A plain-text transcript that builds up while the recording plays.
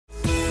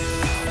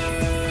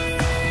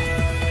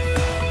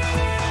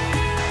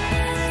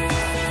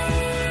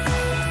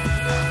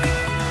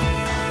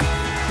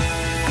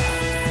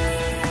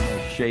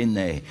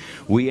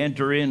We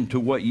enter into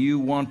what you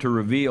want to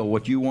reveal,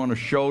 what you want to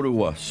show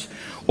to us.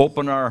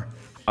 Open our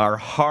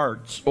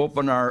hearts,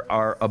 open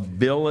our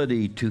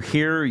ability to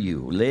hear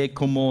you. Le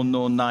como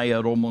no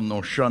naya romo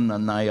no shana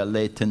naya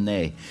le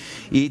tene.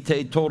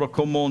 Ite toro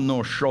como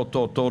no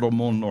shoto toro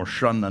mono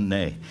shana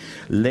ne.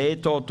 Le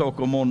toto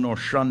como no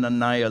shana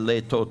naya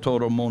le to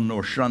toro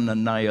mono shana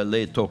naya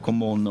le to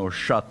como no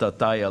shata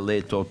taya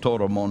le to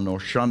toro mono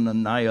shana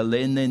naya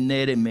le ne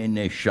nere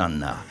mene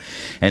shana.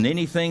 And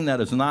anything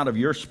that is not of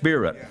your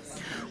spirit,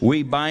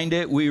 we bind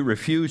it, we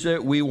refuse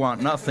it, we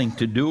want nothing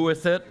to do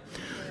with it.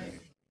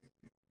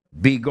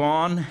 Be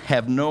gone,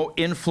 have no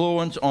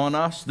influence on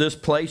us, this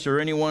place, or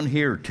anyone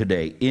here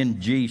today,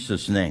 in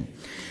Jesus' name.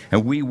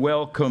 And we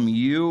welcome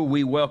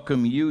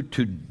you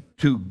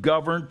to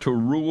govern, to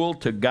rule,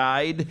 to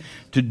guide,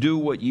 to do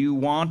what you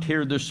want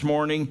here this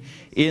morning,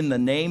 in the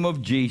name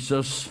of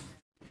Jesus.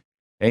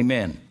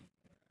 Amen.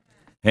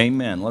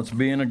 Amen. Let's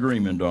be in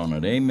agreement on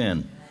it.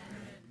 Amen.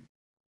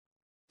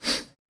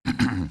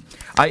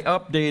 I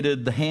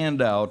updated the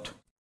handout.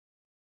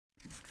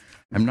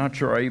 I'm not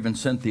sure I even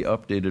sent the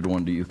updated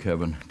one to you,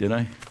 Kevin. Did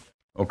I?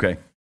 Okay.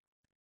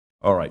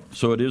 All right.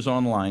 So it is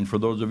online. For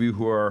those of you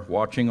who are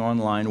watching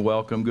online,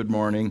 welcome. Good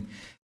morning.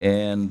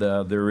 And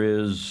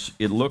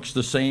it looks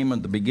the same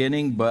at the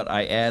beginning, but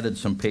I added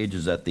some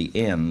pages at the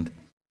end.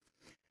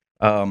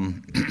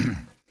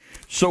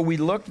 So we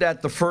looked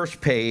at the first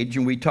page,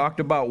 and we talked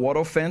about what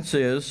offense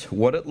is,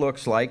 what it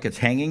looks like. It's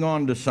hanging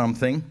on to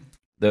something.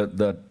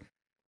 The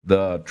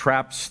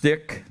trap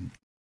stick.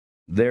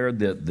 There,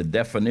 the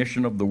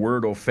definition of the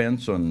word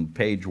offense on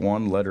page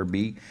 1, letter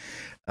B,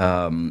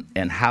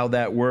 and how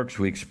that works.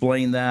 We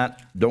explain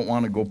that. Don't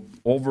want to go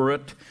over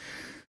it.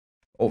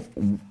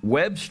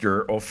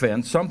 Webster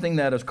offense, something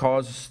that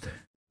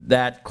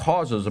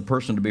causes a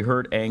person to be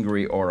hurt,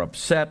 angry, or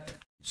upset.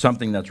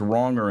 Something that's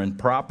wrong or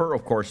improper.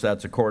 Of course,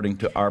 that's according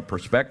to our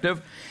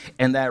perspective.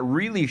 And that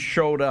really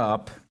showed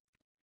up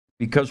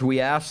because we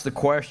asked the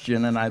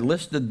question, and I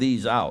listed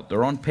these out.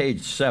 They're on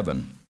page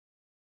 7.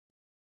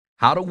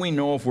 How do we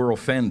know if we're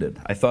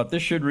offended? I thought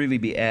this should really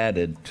be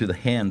added to the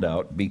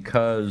handout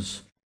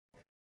because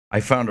I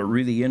found it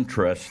really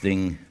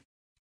interesting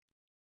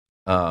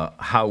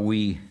how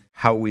we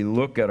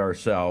look at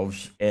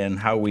ourselves and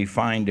how we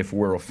find if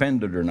we're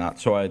offended or not.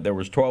 So there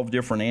was 12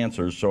 different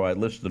answers, so I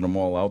listed them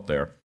all out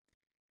there.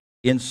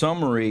 In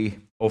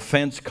summary,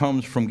 offense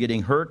comes from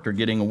getting hurt or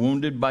getting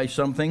wounded by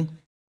something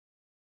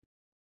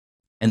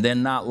and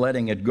then not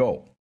letting it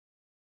go.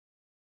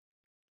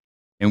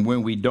 And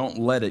when we don't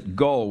let it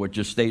go, it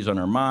just stays on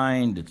our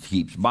mind, it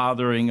keeps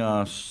bothering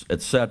us,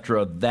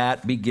 etc.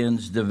 That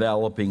begins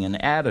developing an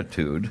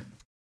attitude.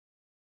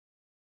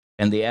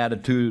 And the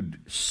attitude,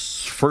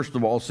 first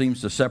of all,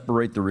 seems to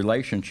separate the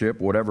relationship.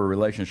 Whatever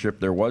relationship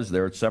there was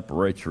there, it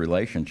separates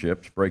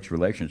relationships, breaks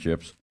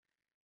relationships.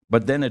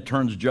 But then it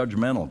turns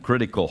judgmental,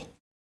 critical.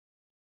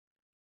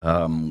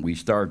 We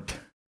start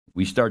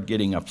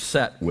getting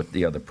upset with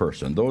the other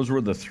person. Those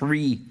were the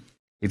three.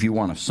 If you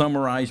want to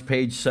summarize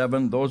page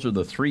 7, those are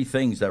the 3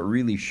 things that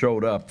really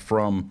showed up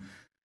from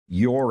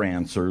your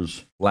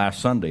answers last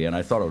Sunday, and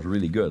I thought it was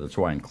really good. That's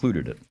why I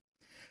included it.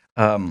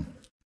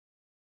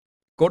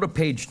 Go to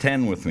page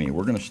 10 with me.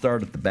 We're going to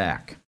start at the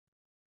back.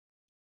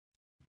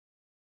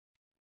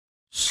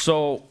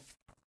 So,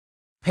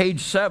 page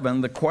 7,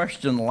 the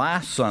question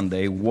last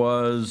Sunday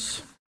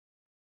was,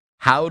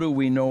 how do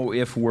we know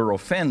if we're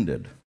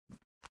offended?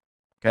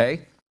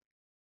 Okay?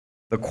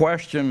 The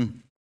question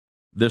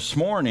this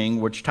morning,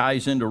 which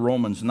ties into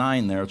Romans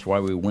 9 there, that's why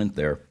we went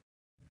there,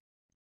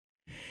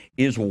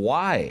 is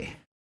why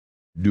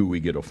do we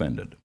get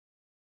offended?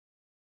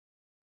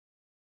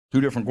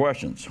 2 different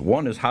questions.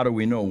 One is, how do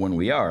we know when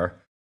we are?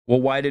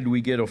 Well, why did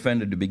we get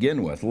offended to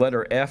begin with?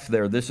 Letter F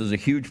there, this is a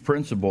huge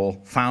principle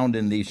found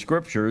in these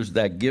scriptures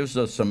that gives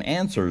us some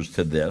answers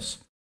to this.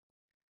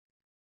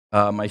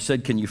 I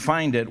said, can you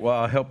find it? Well,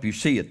 I'll help you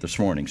see it this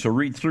morning. So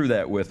read through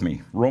that with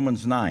me.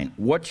 Romans 9.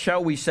 What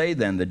shall we say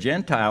then? The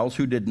Gentiles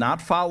who did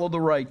not follow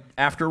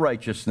after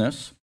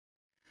righteousness,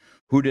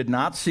 who did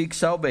not seek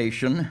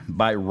salvation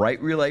by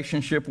right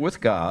relationship with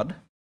God,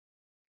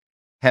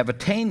 have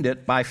attained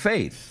it by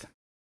faith.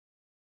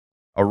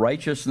 A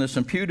righteousness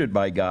imputed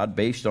by God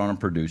based on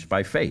and produced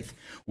by faith,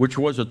 which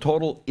was a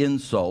total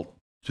insult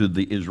to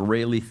the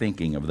Israeli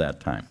thinking of that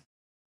time.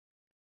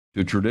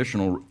 To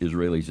traditional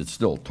Israelis, it's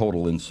still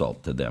total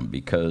insult to them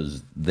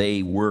because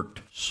they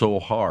worked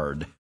so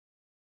hard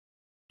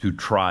to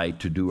try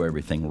to do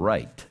everything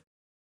right.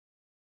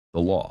 The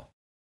law,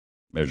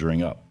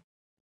 measuring up.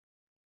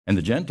 And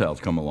the Gentiles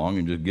come along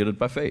and just get it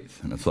by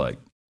faith. And it's like,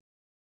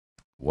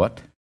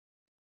 what?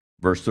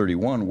 Verse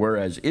 31,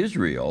 whereas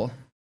Israel,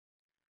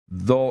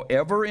 though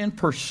ever in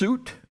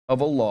pursuit of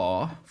a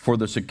law for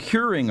the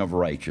securing of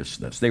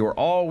righteousness. They were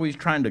always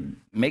trying to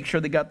make sure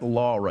they got the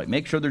law right,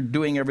 make sure they're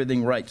doing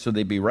everything right so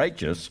they be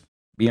righteous,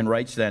 be in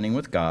right standing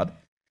with God,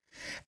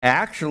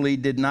 actually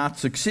did not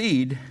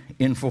succeed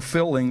in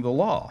fulfilling the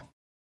law.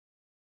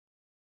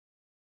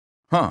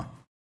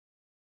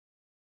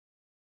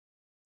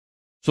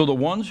 So the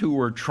ones who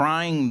were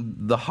trying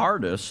the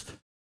hardest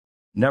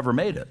never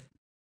made it.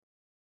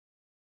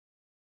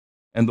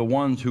 And the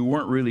ones who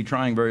weren't really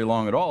trying very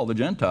long at all, the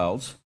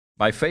Gentiles,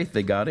 by faith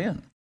they got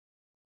in.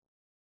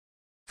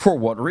 For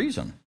what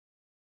reason?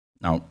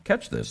 Now,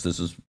 catch this. This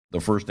is the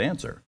first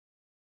answer.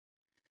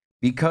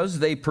 Because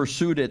they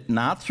pursued it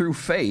not through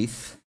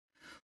faith,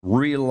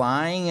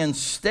 relying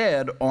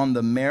instead on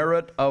the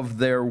merit of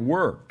their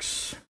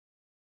works.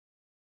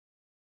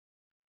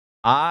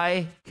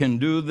 I can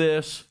do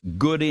this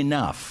good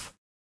enough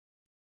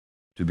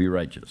to be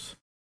righteous.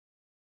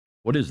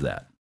 What is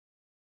that?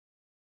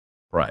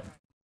 Pride.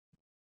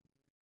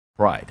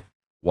 Pride.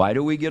 Why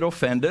do we get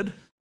offended?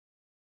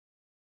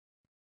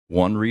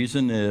 One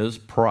reason is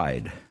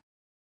pride.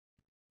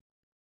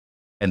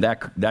 And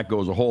that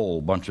goes a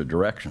whole bunch of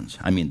directions.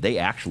 I mean, they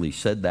actually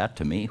said that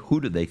to me.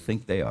 Who do they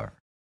think they are?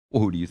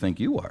 Well, who do you think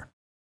you are?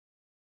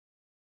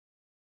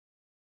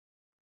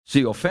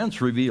 See,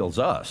 offense reveals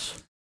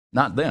us,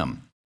 not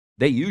them.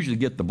 They usually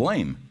get the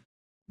blame,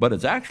 but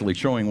it's actually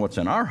showing what's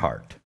in our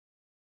heart.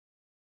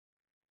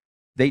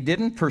 They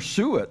didn't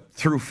pursue it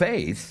through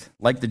faith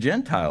like the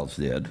Gentiles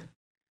did.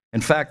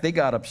 In fact, they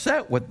got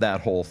upset with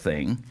that whole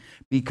thing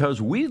because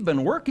we've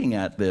been working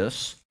at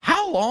this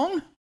how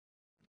long?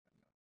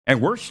 And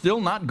we're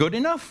still not good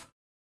enough?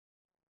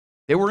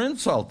 They were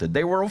insulted.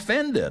 They were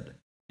offended.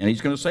 And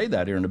he's going to say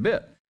that here in a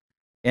bit.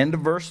 End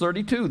of verse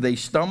 32. They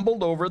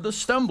stumbled over the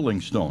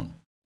stumbling stone,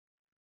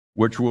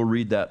 which we'll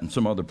read that in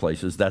some other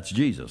places. That's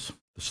Jesus.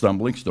 The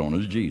stumbling stone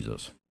is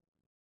Jesus.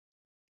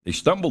 They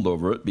stumbled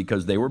over it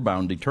because they were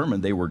bound,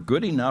 determined. They were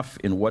good enough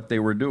in what they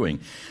were doing.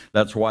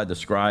 That's why the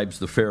scribes,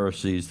 the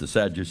Pharisees, the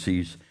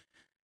Sadducees,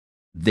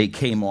 they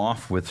came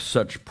off with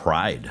such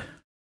pride,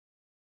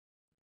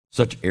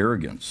 such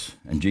arrogance,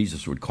 and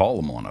Jesus would call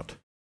them on it.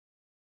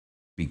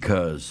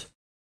 Because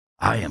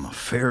I am a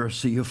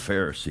Pharisee of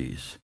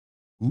Pharisees.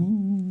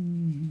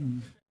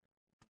 Ooh.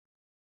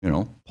 You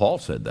know, Paul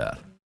said that.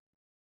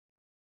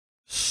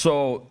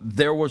 So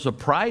there was a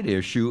pride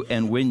issue,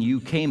 and when you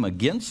came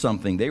against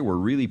something they were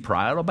really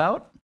proud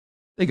about,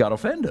 they got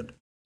offended.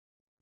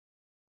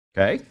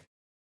 Okay?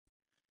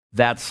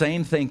 That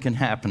same thing can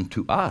happen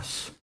to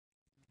us.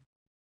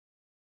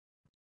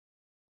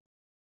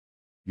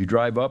 You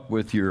drive up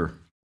with your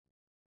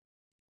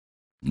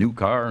new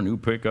car, new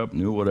pickup,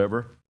 new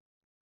whatever,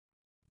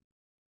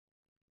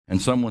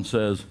 and someone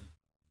says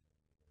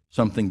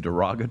something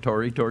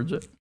derogatory towards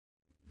it,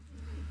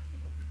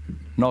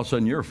 and all of a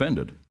sudden you're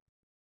offended.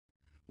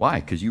 Why?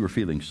 Because you were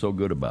feeling so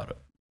good about it.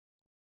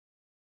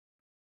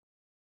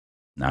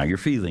 Now your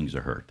feelings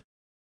are hurt.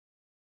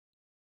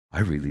 I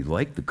really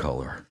like the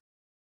color.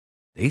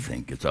 They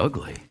think it's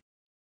ugly.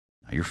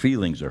 Now your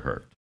feelings are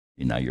hurt.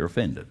 And now you're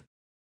offended.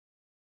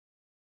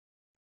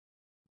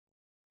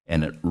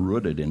 And it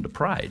rooted into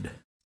pride.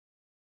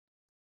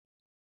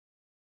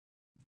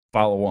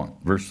 Follow on.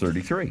 Verse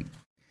 33.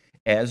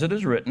 As it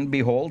is written,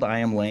 behold, I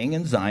am laying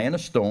in Zion a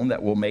stone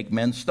that will make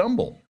men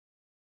stumble.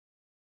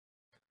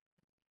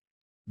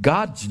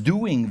 God's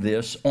doing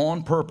this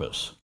on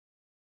purpose.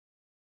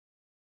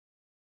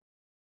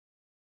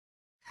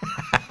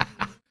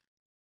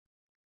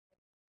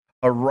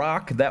 A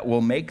rock that will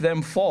make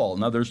them fall.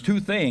 Now, there's two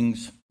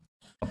things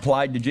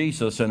applied to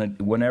Jesus, and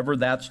whenever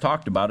that's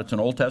talked about, it's an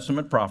Old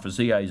Testament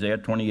prophecy, Isaiah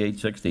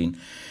 28:16.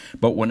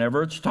 But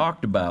whenever it's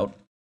talked about,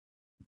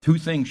 two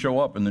things show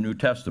up in the New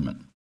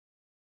Testament.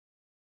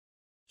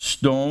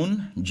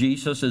 Stone,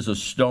 Jesus is a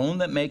stone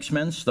that makes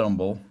men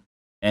stumble,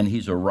 and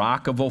he's a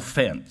rock of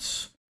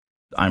offense.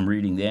 I'm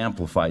reading the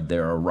Amplified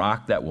there, a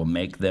rock that will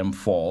make them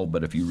fall.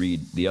 But if you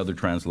read the other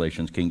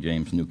translations, King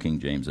James, New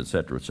King James,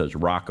 etc., it says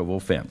rock of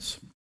offense.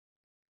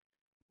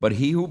 But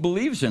he who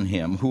believes in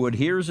him, who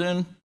adheres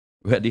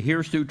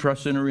to,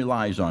 trusts in, and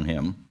relies on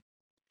him,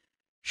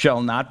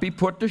 shall not be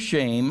put to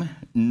shame,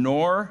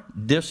 nor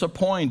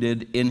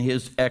disappointed in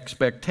his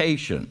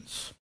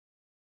expectations.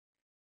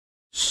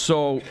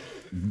 So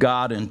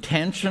God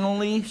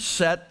intentionally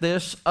set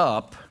this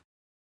up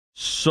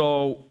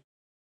so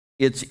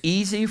it's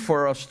easy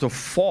for us to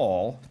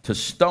fall, to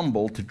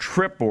stumble, to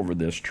trip over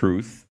this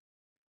truth,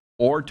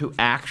 or to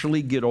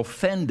actually get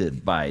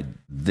offended by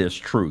this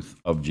truth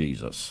of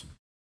Jesus.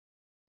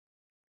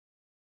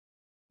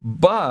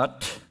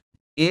 But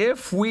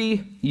if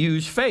we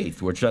use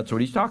faith, which that's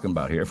what he's talking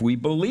about here, if we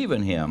believe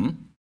in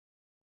him,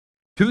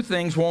 two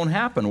things won't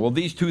happen. Well,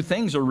 these two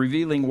things are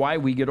revealing why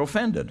we get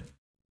offended.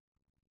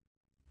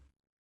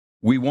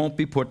 We won't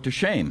be put to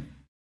shame.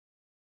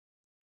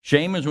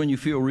 Shame is when you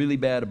feel really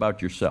bad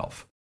about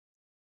yourself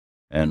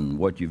and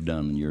what you've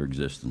done in your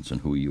existence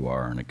and who you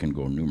are, and it can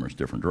go in numerous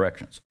different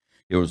directions.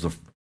 It was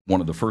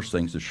one of the first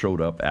things that showed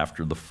up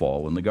after the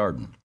fall in the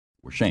garden,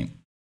 was shame.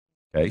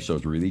 Okay, so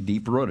it's really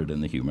deep-rooted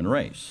in the human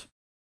race.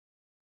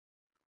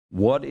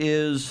 What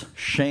is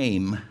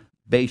shame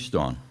based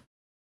on?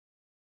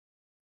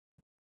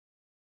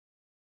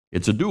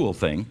 It's a dual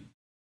thing.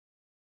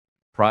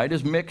 Pride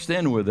is mixed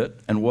in with it,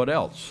 and what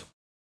else?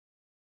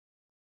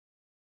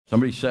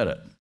 Somebody said it.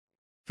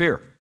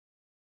 Fear.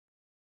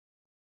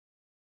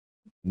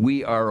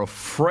 We are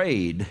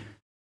afraid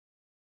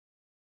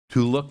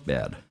to look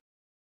bad.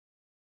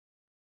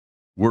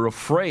 We're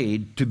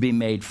afraid to be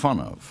made fun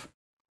of.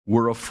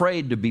 We're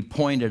afraid to be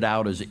pointed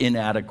out as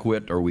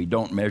inadequate or we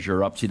don't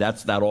measure up. See,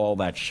 that's all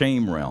that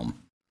shame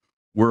realm.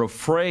 We're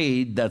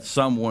afraid that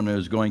someone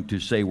is going to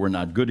say we're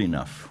not good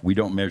enough. We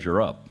don't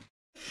measure up.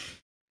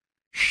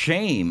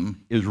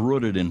 Shame is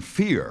rooted in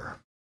fear,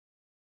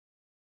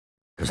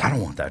 because I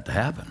don't want that to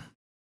happen.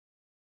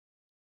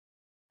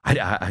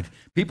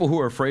 People who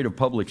are afraid of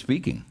public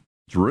speaking,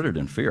 it's rooted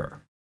in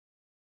fear.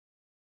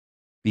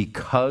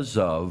 Because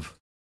of,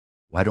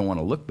 well, I don't want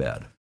to look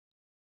bad.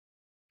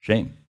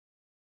 Shame.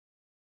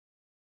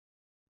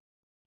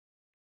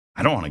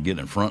 I don't want to get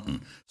in front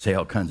and say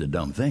all kinds of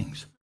dumb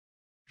things.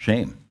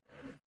 Shame.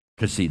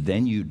 Because, see,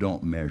 then you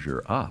don't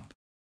measure up.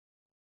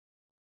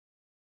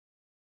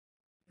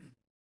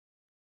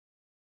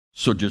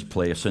 So just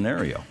play a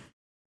scenario.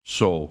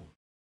 So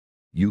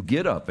you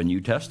get up and you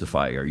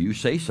testify, or you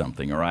say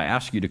something, or I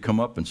ask you to come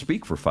up and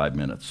speak for 5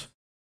 minutes,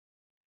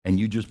 and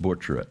you just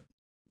butcher it.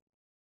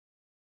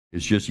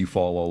 It's just you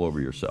fall all over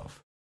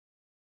yourself.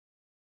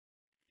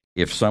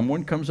 If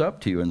someone comes up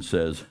to you and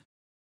says,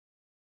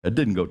 "That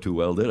didn't go too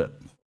well, did it?"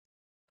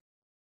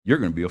 You're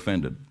going to be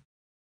offended.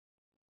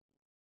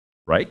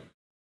 Right?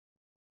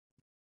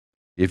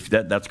 If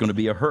that's going to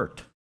be a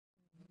hurt.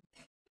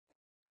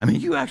 I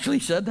mean, you actually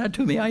said that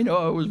to me. I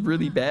know it was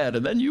really bad.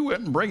 And then you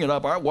went and bring it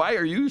up. Why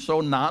are you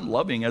so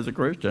non-loving as a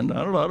Christian?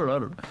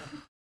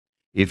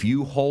 If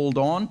you hold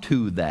on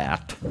to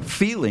that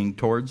feeling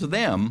towards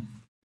them,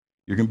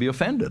 you're going to be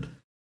offended.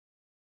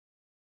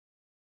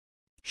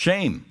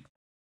 Shame.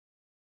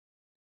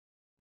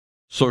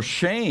 So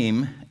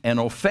shame and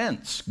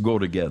offense go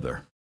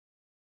together.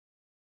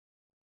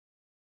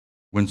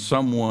 When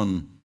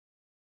someone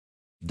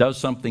does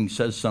something,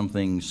 says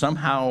something,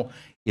 somehow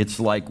it's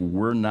like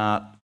we're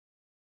not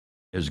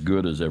as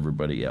good as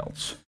everybody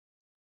else.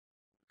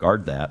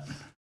 Guard that.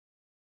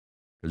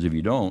 Because if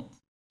you don't,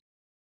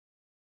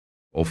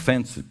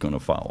 offense is going to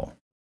follow.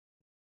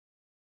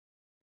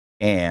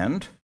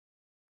 And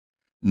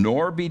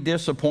nor be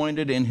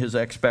disappointed in his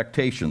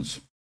expectations.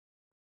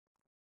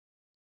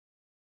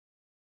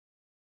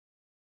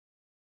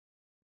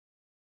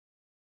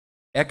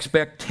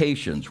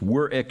 Expectations.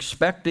 We're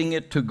expecting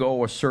it to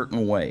go a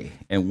certain way,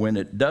 and when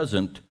it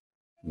doesn't,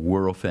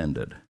 we're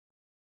offended.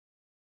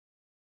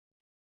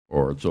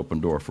 Or it's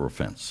open door for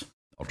offense.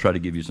 I'll try to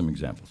give you some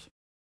examples.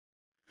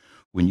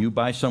 When you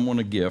buy someone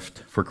a gift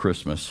for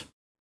Christmas,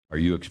 are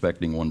you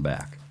expecting one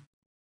back?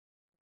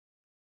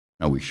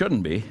 Now, we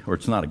shouldn't be, or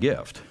it's not a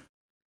gift.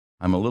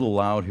 I'm a little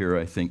loud here,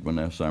 I think,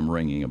 Vanessa. I'm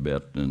ringing a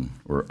bit,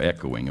 or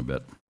echoing a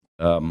bit.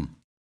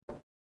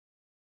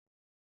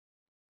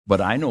 But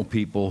I know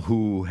people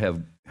who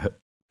have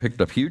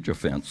picked up huge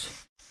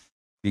offense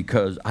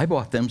because I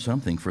bought them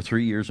something for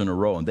 3 years in a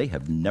row, and they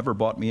have never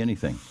bought me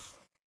anything.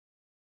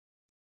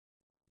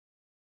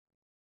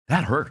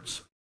 That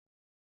hurts.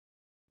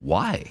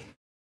 Why?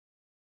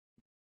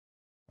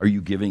 Are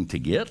you giving to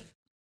get?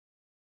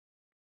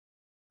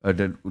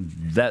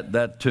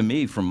 That to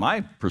me, from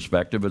my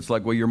perspective, it's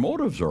like, well, your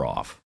motives are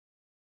off.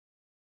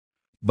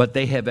 But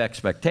they have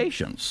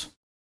expectations.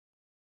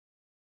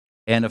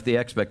 And if the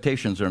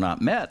expectations are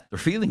not met, their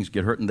feelings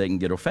get hurt and they can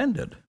get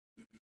offended.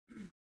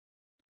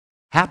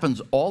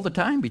 Happens all the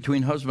time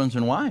between husbands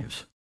and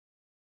wives.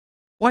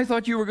 Well, I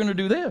thought you were going to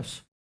do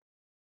this.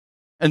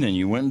 And then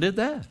you went and did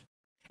that.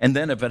 And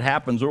then if it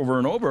happens over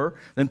and over,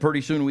 then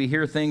pretty soon we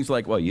hear things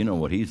like, well, you know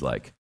what he's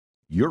like.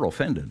 You're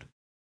offended.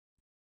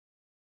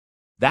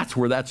 That's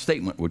where that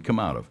statement would come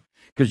out of.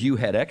 Because you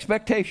had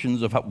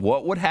expectations of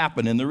what would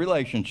happen in the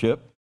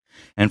relationship,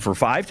 and for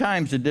 5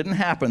 times it didn't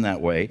happen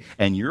that way,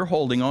 and you're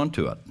holding on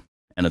to it,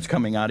 and it's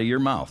coming out of your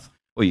mouth.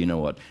 Well, you know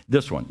what?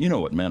 This one, you know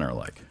what men are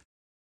like.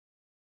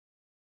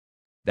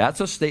 That's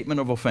a statement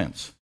of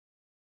offense.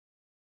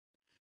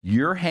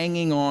 You're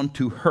hanging on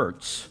to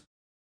hurts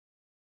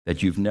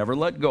that you've never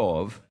let go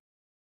of,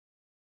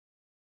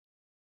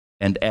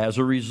 and as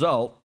a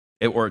result,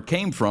 it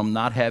came from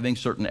not having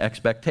certain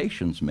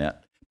expectations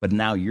met, but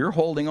now you're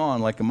holding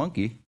on like a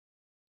monkey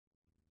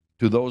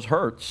to those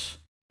hurts,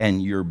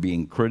 and you're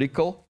being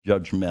critical,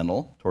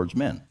 judgmental towards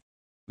men.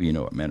 Well, you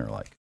know what men are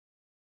like.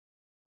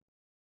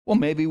 Well,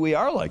 maybe we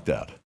are like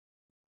that.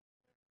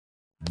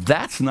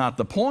 That's not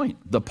the point.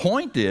 The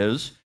point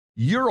is,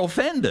 you're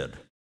offended.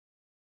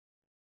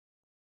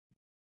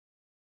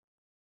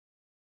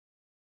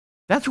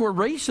 That's where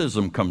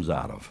racism comes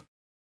out of.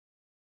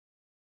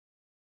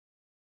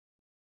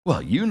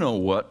 Well, you know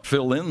what,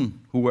 fill in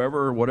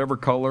whoever, whatever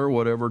color,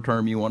 whatever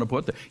term you want to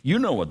put there. You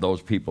know what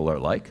those people are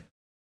like.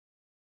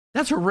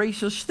 That's a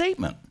racist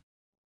statement.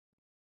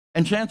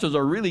 And chances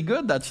are really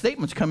good that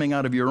statement's coming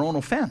out of your own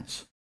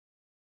offense.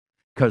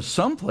 Because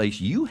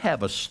someplace you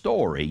have a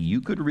story you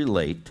could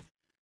relate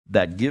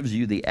that gives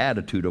you the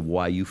attitude of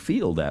why you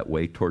feel that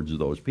way towards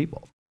those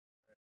people.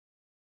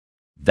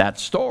 That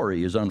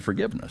story is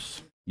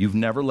unforgiveness. You've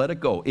never let it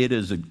go. It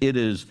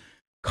is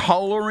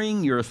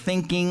coloring your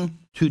thinking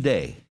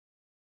today.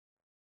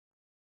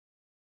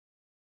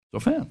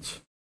 It's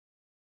offense.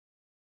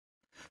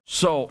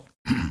 So,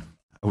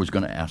 I was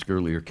going to ask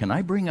earlier, can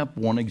I bring up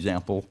one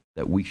example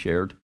that we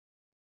shared?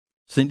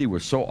 Cindy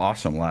was so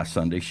awesome last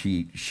Sunday.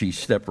 She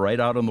stepped right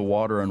out in the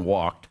water and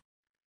walked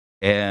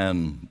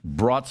and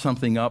brought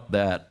something up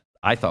that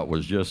I thought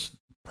was just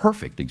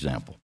perfect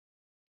example.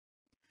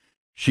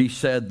 She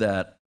said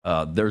that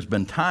there's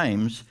been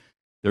times,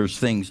 there's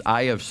things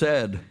I have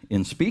said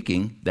in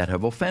speaking that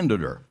have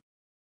offended her.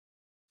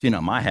 See, now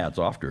my hat's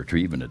off to her to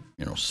even,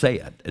 say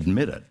it,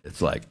 admit it.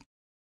 It's like,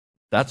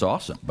 that's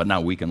awesome. But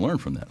now we can learn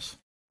from this.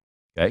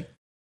 Okay?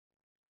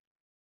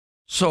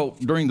 So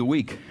during the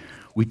week,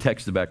 we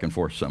texted back and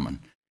forth someone.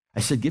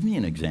 I said, give me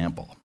an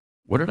example.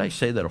 What did I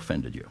say that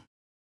offended you?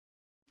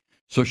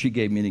 So she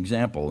gave me an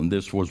example, and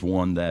this was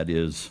one that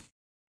is,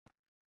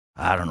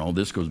 I don't know,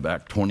 this goes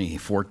back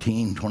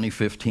 2014,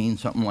 2015,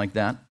 something like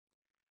that.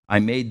 I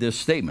made this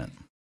statement.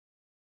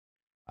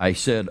 I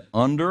said,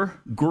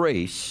 under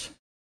grace,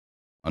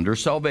 under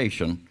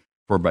salvation,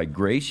 for by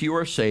grace you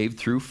are saved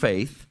through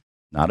faith,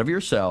 not of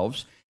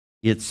yourselves.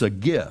 It's a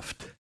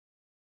gift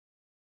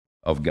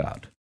of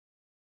God,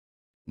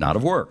 not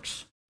of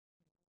works.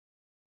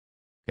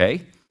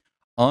 Okay?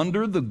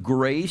 Under the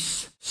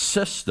grace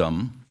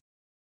system,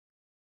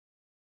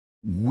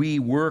 we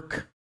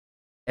work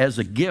as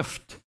a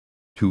gift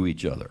to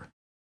each other.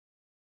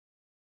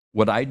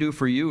 What I do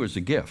for you is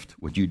a gift.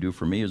 What you do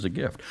for me is a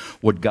gift.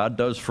 What God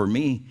does for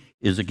me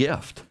is a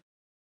gift.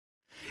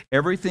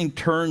 Everything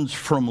turns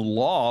from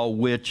law,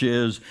 which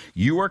is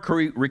you are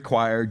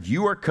required,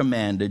 you are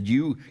commanded,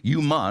 you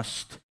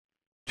must,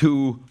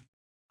 to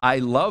I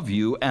love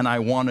you and I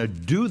want to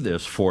do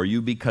this for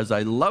you because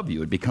I love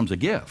you. It becomes a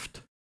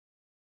gift.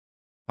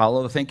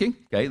 Follow the thinking?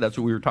 Okay, that's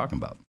what we were talking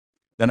about.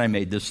 Then I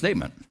made this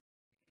statement.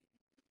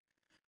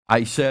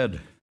 I said,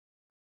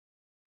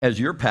 as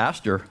your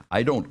pastor,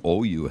 I don't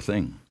owe you a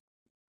thing.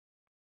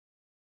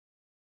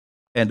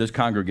 And as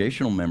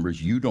congregational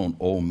members, you don't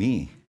owe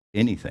me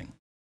anything.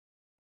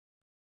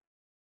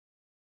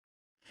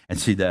 And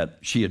see that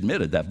she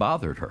admitted that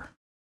bothered her.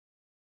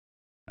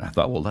 And I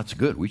thought, well, that's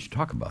good. We should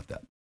talk about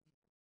that.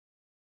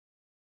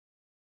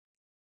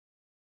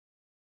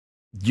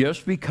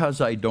 Just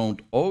because I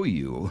don't owe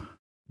you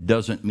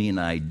doesn't mean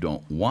I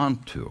don't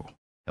want to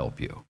help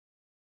you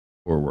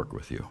or work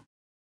with you.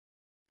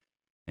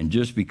 And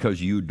just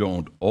because you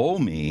don't owe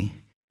me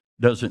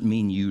doesn't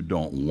mean you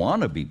don't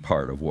want to be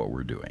part of what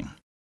we're doing.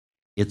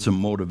 It's a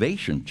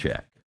motivation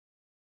check.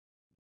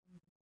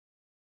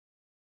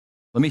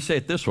 Let me say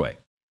it this way.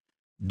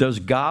 Does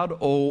God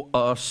owe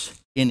us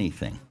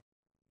anything?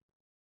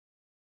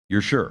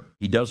 You're sure?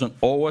 He doesn't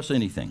owe us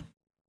anything.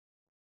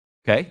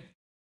 Okay?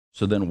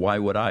 So then why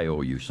would I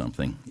owe you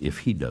something if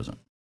he doesn't?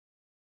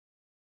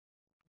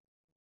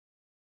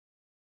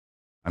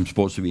 I'm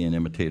supposed to be an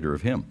imitator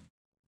of him.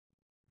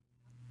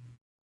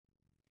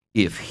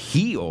 If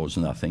he owes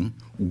nothing,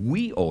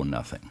 we owe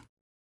nothing.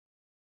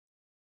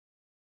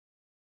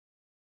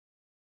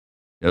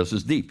 Now, this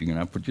is deep. You're going to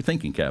have to put your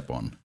thinking cap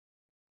on.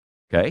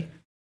 Okay?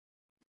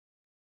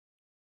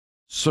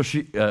 So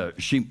she,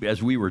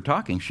 as we were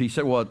talking, she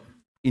said, well,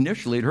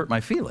 initially it hurt my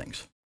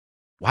feelings.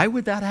 Why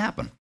would that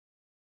happen?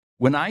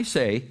 When I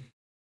say,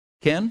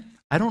 Ken,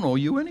 I don't owe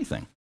you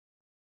anything.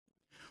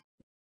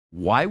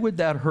 Why would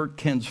that hurt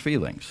Ken's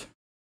feelings?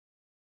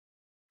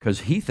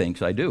 Because he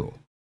thinks I do.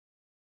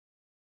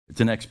 It's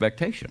an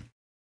expectation.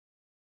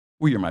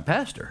 Well, you're my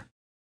pastor.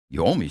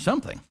 You owe me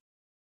something.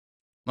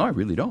 No, I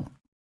really don't.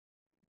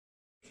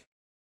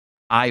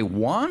 I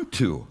want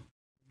to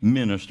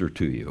minister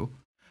to you.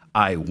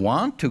 I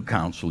want to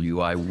counsel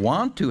you. I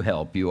want to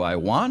help you. I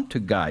want to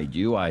guide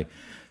you. I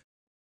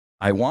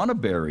want to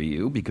bury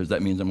you because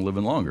that means I'm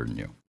living longer than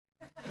you.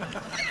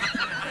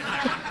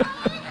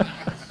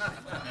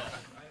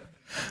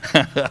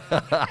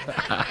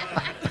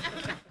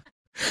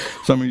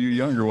 Some of you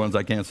younger ones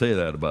I can't say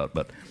that about,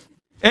 but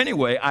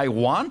anyway, I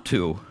want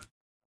to,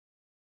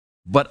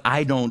 but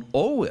I don't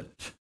owe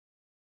it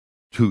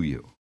to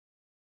you.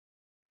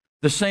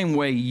 The same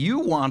way you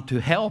want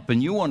to help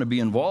and you want to be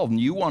involved and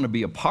you want to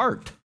be a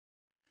part.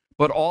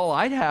 But all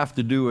I'd have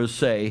to do is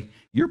say,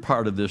 you're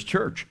part of this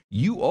church.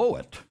 You owe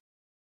it.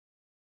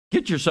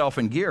 Get yourself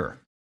in gear.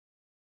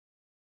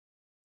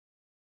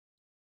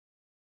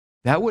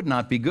 That would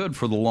not be good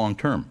for the long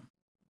term.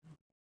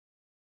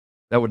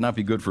 That would not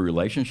be good for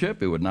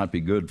relationship. It would not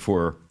be good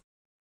for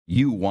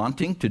you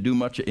wanting to do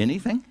much of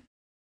anything.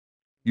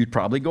 You'd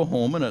probably go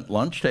home and at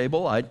lunch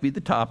table, I'd be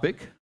the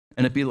topic.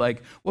 And it'd be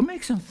like, what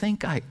makes him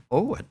think I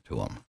owe it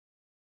to him?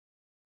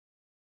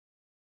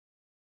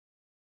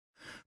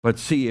 But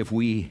see, if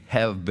we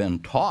have been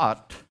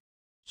taught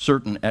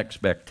certain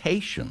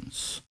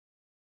expectations,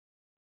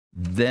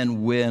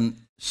 then when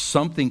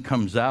something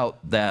comes out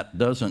that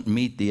doesn't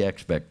meet the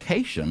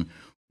expectation,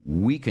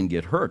 we can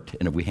get hurt.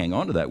 And if we hang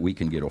on to that, we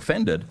can get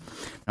offended.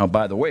 Now,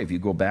 by the way, if you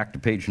go back to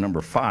page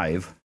number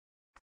 5,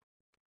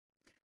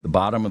 the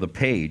bottom of the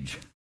page,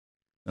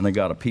 then I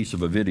got a piece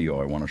of a video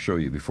I want to show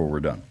you before we're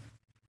done.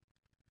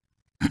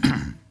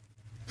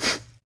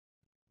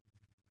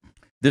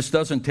 This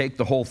doesn't take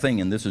the whole thing,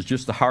 and this is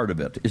just the heart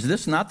of it. Is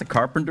this not the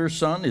carpenter's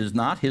son? Is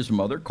not his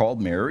mother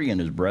called Mary, and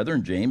his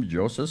brethren James,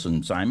 Joseph,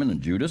 and Simon,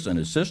 and Judas, and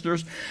his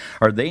sisters?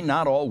 Are they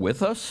not all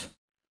with us?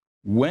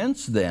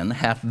 Whence then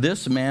hath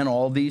this man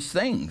all these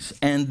things?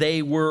 And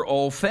they were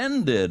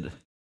offended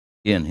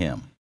in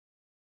him.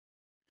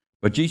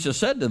 But Jesus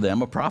said to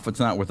them, a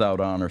prophet's not without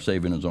honor,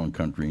 save in his own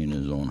country and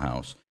in his own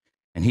house.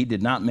 And he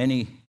did not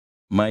many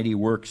mighty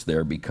works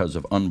there because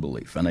of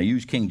unbelief. And I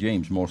use King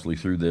James mostly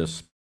through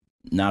this,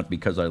 not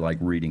because I like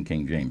reading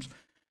King James,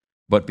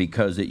 but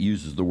because it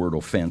uses the word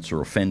offense or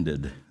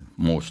offended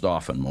most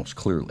often, most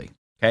clearly.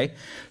 Okay?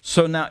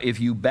 So now if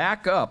you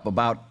back up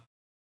about,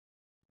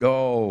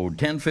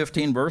 10,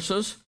 15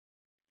 verses,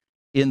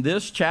 in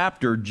this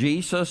chapter,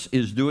 Jesus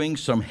is doing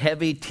some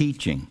heavy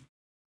teaching.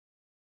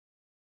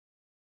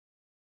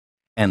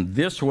 And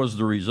this was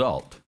the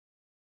result.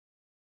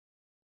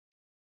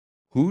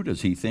 Who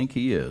does he think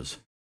he is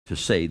to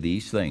say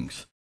these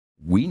things?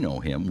 We know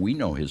him. We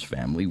know his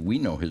family. We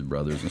know his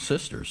brothers and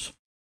sisters.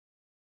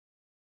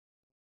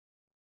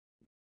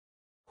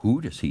 Who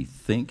does he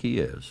think he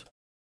is?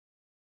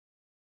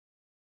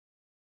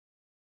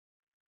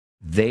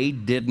 They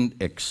didn't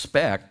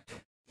expect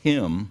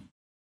him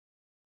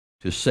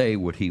to say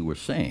what he was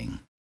saying.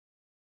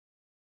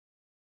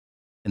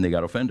 And they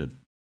got offended.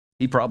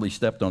 He probably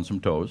stepped on some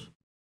toes.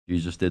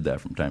 Jesus did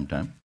that from time to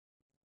time.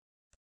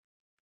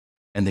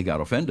 And they got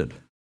offended.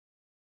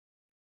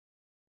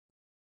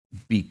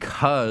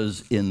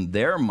 Because in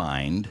their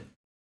mind,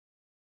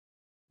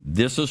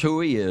 this is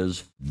who he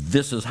is,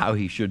 this is how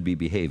he should be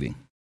behaving.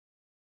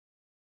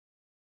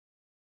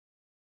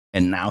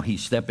 And now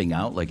he's stepping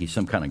out like he's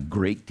some kind of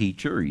great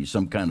teacher, he's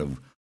some kind of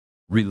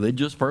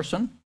religious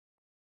person,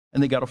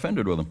 and they got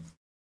offended with him.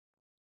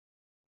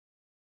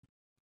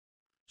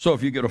 So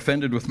if you get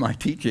offended with my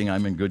teaching,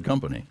 I'm in good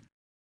company.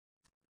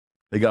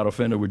 They got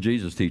offended with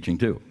Jesus' teaching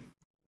too.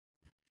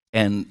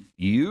 And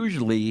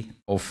usually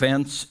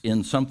offense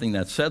in something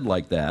that's said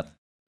like that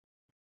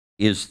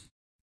is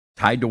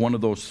tied to one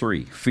of those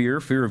three. Fear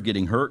of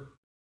getting hurt,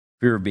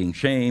 fear of being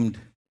shamed,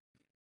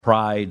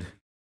 pride,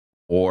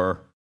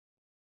 or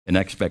an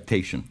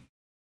expectation.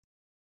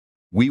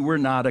 We were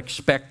not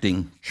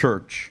expecting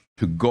church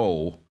to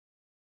go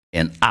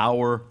an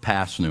hour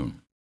past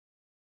noon.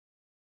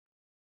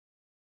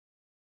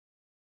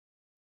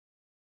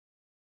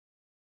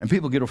 And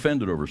people get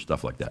offended over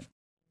stuff like that.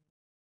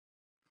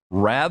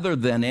 Rather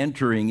than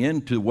entering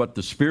into what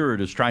the Spirit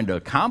is trying to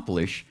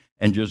accomplish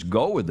and just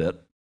go with it,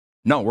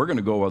 no, we're going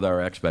to go with our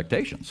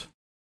expectations.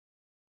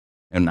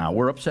 And now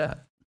we're upset.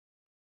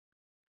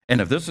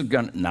 And if this is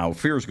going to, now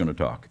fear is going to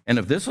talk. And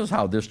if this is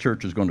how this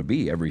church is going to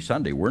be every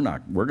Sunday, we're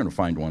going to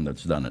find one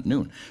that's done at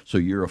noon. So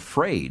you're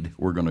afraid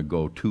we're going to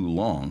go too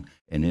long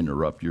and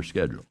interrupt your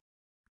schedule.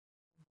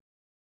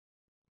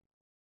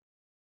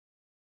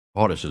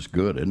 Oh, this is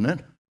good, isn't it?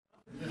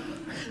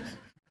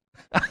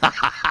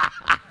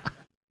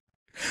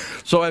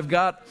 So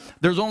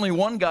there's only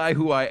one guy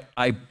who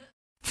I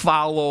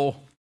follow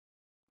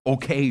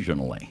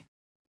occasionally,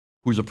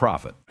 who's a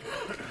prophet.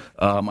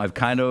 I've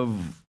kind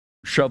of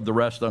shoved the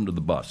rest under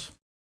the bus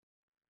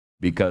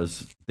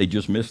because they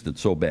just missed it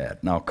so bad.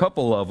 Now, a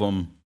couple of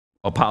them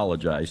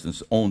apologized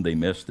and owned they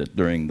missed it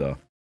during the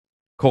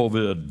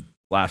COVID,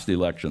 last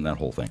election, that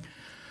whole thing.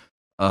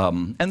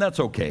 And that's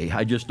okay.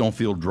 I just don't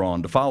feel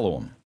drawn to follow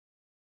them.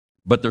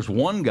 But there's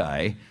one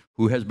guy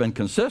who has been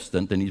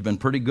consistent, and he's been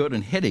pretty good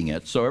in hitting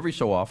it, so every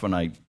so often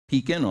I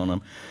peek in on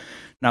him.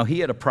 Now, he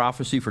had a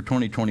prophecy for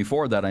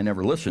 2024 that I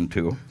never listened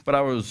to, but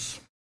I was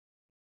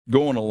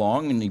going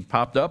along, and he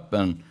popped up,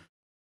 and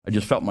I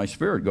just felt my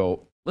spirit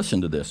go,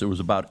 listen to this. It was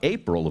about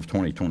April of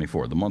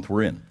 2024, the month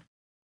we're in.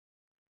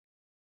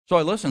 So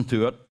I listened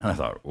to it, and I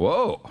thought,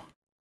 whoa,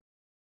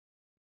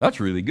 that's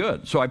really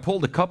good. So I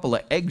pulled a couple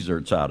of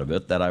excerpts out of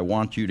it that I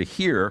want you to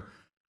hear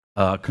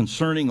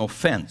concerning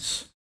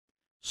offense.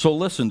 So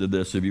listen to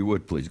this, if you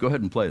would, please. Go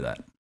ahead and play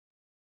that.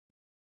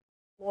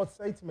 Lord,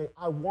 say to me,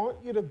 I want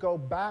you to go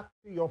back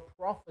to your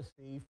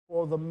prophecy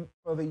for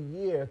the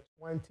year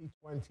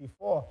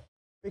 2024,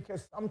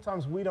 because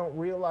sometimes we don't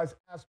realize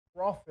as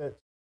prophets,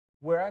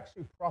 we're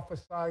actually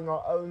prophesying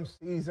our own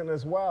season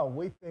as well.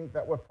 We think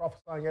that we're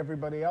prophesying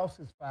everybody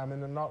else's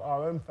famine and not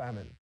our own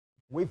famine.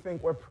 We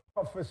think we're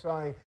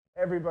prophesying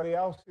everybody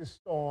else's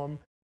storm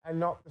and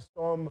not the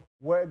storm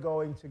we're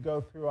going to go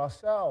through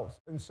ourselves.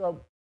 And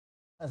so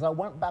as I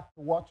went back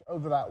to watch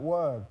over that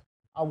word,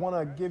 I want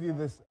to give you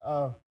this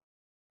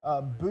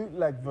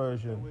bootleg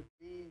version.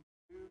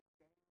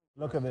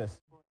 Look at this.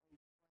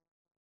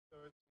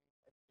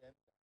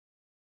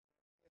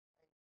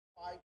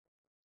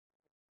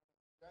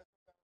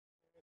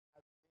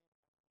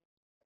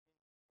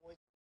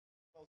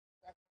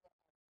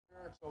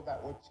 So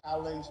that will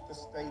challenge the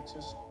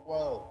status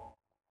quo.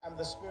 And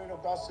the Spirit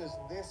of God says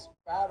this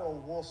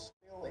battle will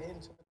spill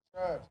into the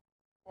church.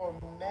 For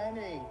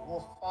many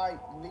will fight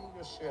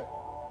leadership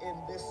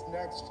in this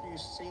next few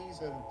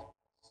seasons,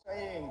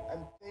 saying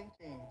and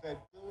thinking they're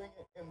doing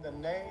it in the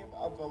name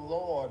of the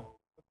Lord.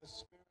 But the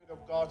Spirit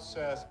of God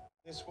says,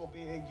 This will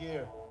be a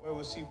year where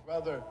we'll see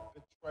brother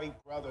betray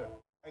brother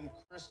and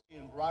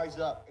Christian rise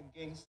up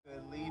against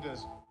their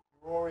leaders,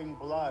 roaring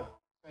blood,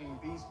 saying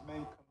these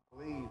men can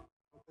bleed.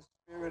 But the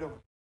spirit of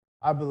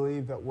I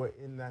believe that we're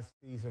in that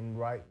season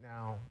right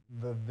now.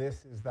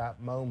 This is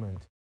that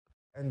moment.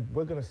 And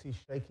we're going to see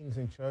shakings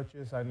in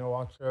churches. I know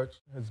our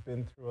church has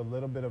been through a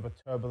little bit of a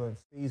turbulent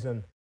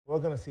season. We're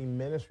going to see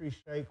ministry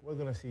shake. We're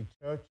going to see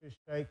churches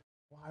shake.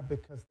 Why?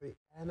 Because the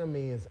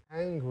enemy is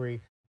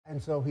angry. And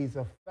so he's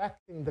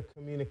affecting the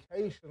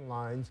communication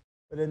lines.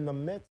 But in the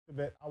midst of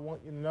it, I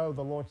want you to know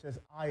the Lord says,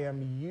 I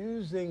am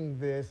using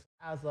this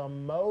as a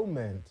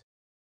moment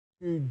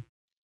to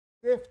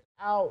sift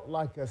out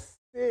like a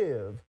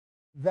sieve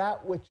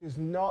that which is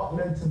not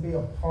meant to be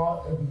a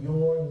part of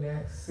your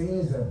next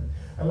season.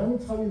 And let me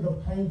tell you the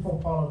painful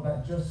part of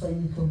that, just so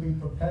you can be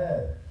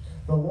prepared.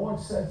 The Lord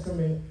said to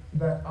me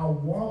that I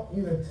want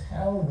you to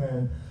tell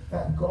them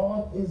that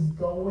God is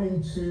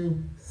going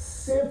to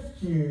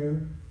sift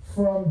you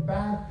from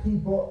bad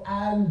people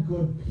and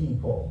good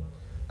people.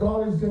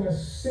 God is going to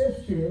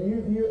sift you.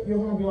 And you're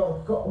going to be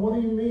like, God, what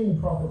do you mean,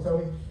 Prophet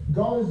Tony?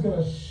 God is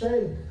going to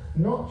shake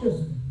not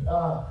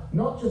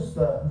just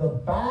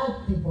the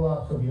bad people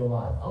out of your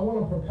life. I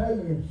want to prepare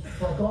you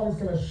that God is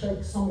going to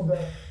shake some of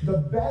the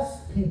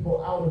best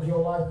people out of your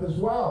life as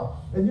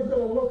well. And you're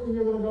going to look and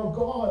you're going to go,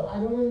 God, I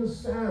don't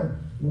understand.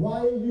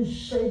 Why are you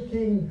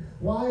shaking?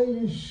 Why are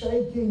you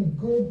shaking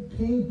good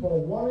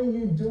people? What are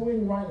you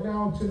doing right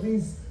now to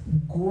these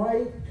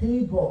great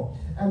people?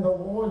 And the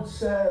Lord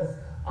says,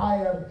 I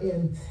am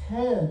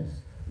intent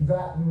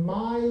that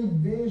my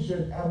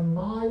vision and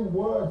my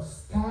word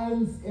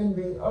stands in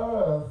the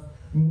earth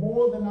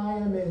more than I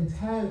am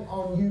intent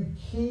on you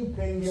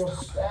keeping your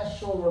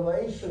special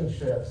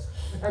relationships.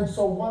 And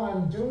so what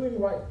I'm doing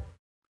right...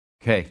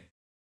 Okay,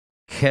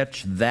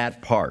 catch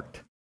that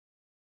part.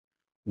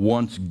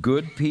 Once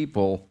good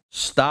people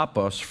stop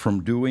us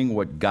from doing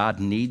what God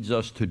needs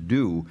us to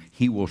do,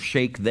 he will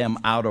shake them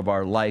out of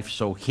our life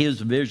so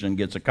his vision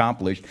gets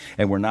accomplished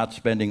and we're not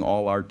spending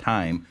all our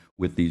time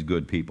with these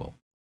good people.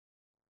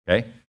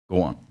 Okay,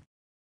 go on.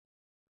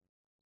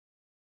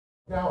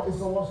 Now, as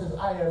the Lord says,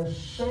 I am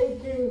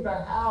shaking the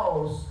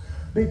house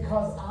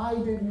because I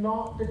did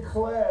not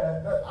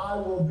declare that I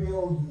will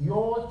build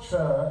your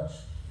church.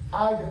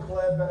 I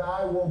declared that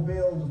I will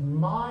build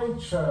my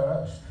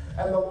church.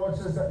 And the Lord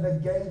says that the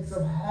gates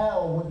of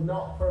hell would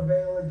not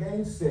prevail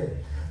against it.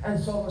 And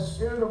so the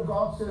Spirit of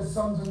God says,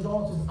 sons and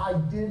daughters, I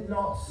did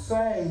not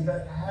say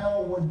that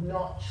hell would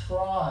not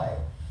try.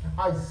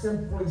 I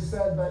simply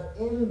said that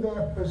in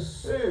their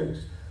pursuit,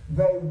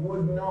 they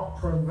would not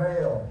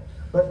prevail.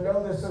 But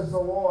know this as the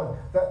Lord,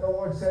 that the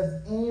Lord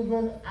says,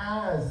 even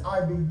as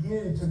I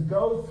begin to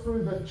go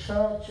through the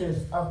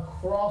churches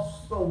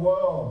across the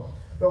world,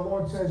 the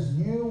Lord says,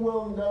 you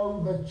will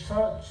know the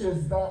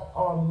churches that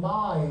are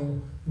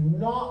mine,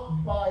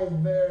 not by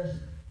their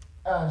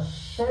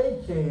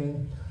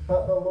shaking,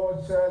 but the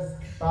Lord says,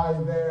 by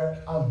their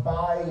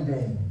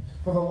abiding.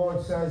 For the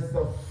Lord says,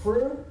 the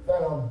fruit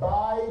that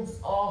abides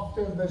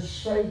after the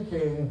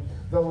shaking,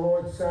 the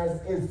Lord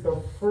says, is the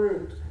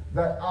fruit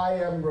that I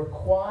am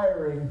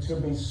requiring to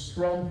be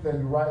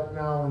strengthened right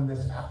now in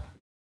this hour.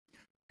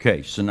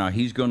 Okay, so now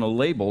he's going to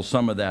label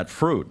some of that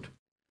fruit.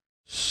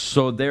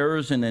 So there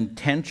is an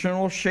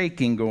intentional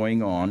shaking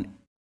going on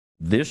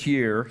this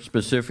year,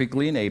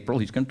 specifically in April.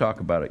 He's going to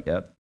talk about it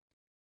yet.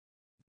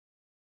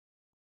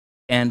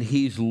 And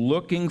he's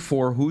looking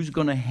for who's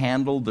going to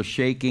handle the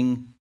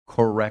shaking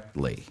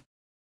correctly.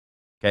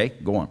 Okay,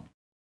 go on.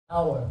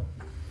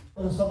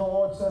 And so the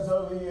Lord says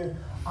over you,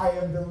 I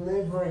am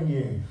delivering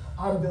you.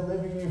 I'm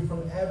delivering you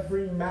from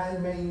every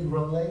man-made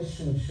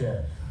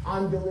relationship.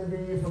 I'm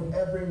delivering you from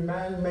every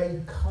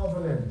man-made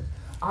covenant.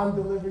 I'm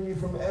delivering you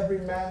from every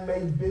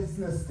man-made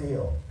business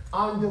deal.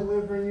 I'm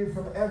delivering you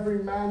from every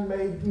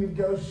man-made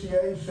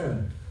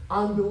negotiation.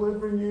 I'm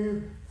delivering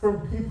you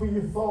from people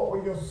you thought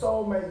were your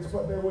soulmates,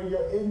 but they were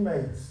your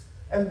inmates.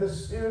 And the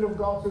Spirit of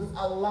God says,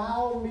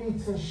 allow me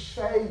to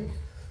shake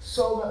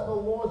so that the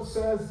Lord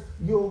says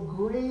you'll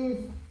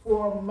grieve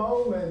for a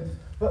moment,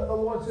 but the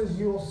Lord says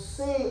you'll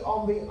see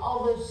on the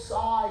other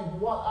side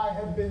what I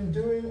have been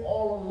doing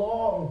all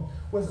along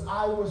was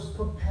I was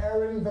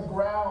preparing the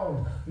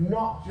ground,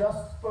 not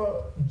just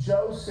for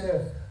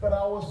Joseph, but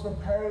I was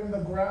preparing the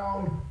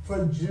ground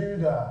for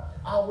Judah.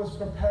 I was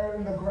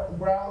preparing the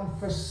ground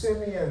for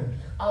Simeon.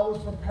 I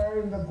was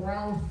preparing the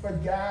ground for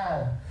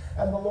Gad.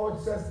 And the Lord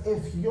says,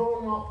 if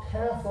you're not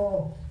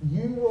careful,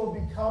 you will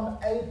become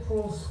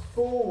April's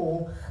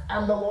fool.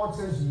 And the Lord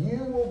says,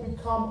 you will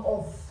become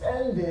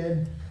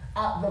offended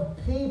at the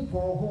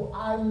people who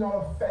I'm not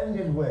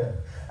offended with.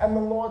 And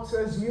the Lord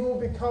says, you will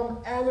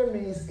become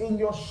enemies in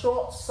your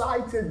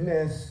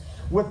short-sightedness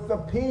with the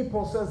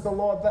people, says the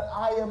Lord, that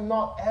I am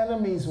not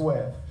enemies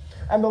with.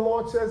 And the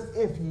Lord says,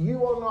 if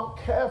you are not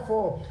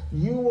careful,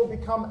 you will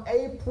become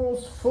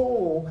April's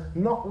fool,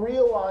 not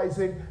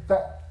realizing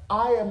that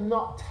I am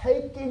not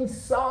taking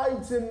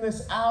sides in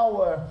this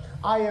hour.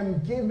 I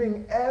am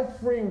giving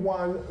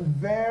everyone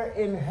their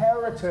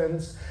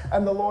inheritance.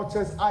 And the Lord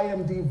says, I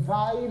am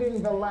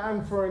dividing the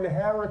land for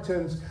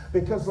inheritance,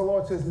 because the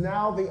Lord says,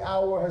 now the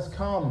hour has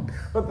come.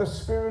 But the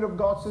Spirit of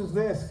God says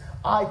this: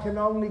 I can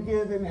only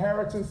give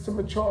inheritance to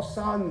mature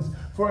sons,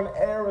 for an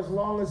heir, as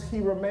long as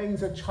he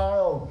remains a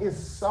child, is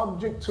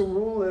subject to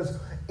rulers,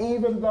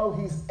 even though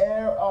he's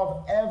heir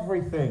of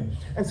everything.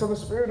 And so the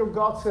Spirit of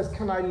God says,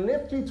 can I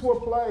lift you to a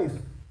place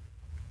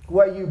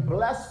where you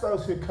bless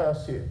those who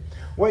curse you,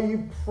 where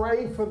you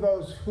pray for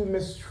those who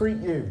mistreat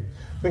you?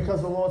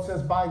 Because the Lord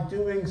says, by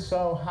doing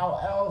so, how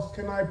else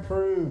can I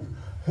prove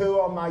who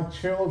are my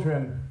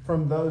children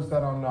from those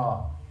that are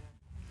not?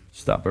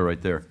 Stop it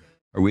right there.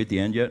 Are we at the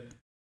end yet?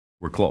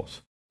 We're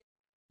close.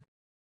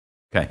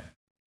 Okay.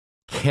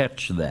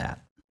 Catch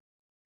that.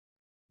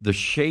 The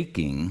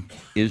shaking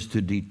is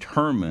to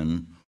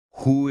determine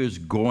who is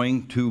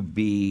going to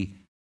be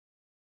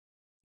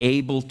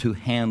able to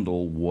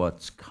handle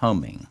what's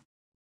coming.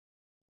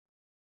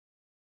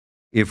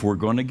 If we're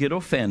going to get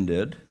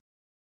offended,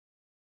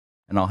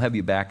 and I'll have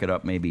you back it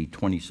up maybe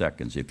 20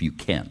 seconds if you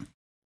can,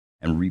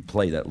 and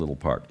replay that little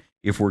part.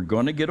 If we're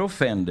going to get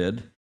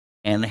offended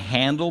and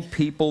handle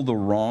people the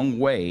wrong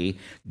way,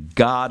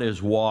 God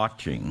is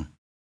watching,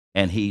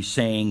 and he's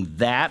saying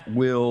that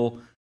will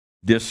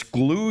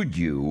disclude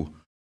you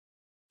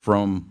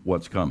from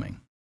what's coming,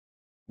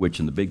 which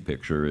in the big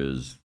picture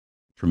is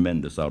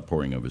tremendous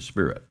outpouring of his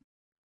Spirit,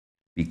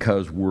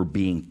 because we're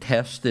being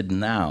tested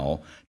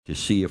now to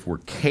see if we're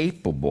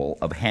capable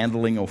of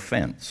handling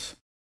offense,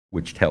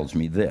 which tells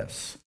me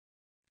this: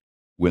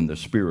 when the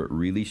Spirit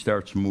really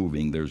starts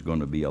moving, there's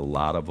going to be a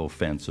lot of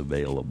offense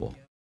available,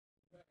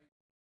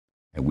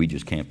 and we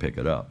just can't pick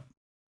it up.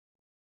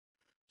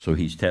 So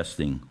he's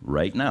testing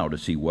right now to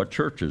see what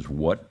churches,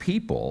 what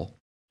people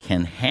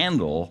can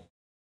handle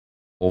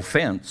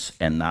offense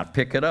and not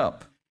pick it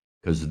up,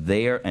 because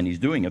and he's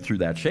doing it through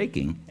that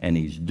shaking, and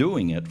he's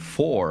doing it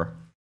for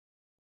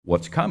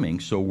what's coming,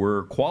 so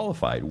we're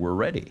qualified, we're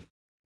ready.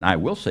 Now, I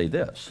will say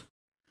this: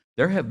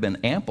 there have been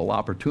ample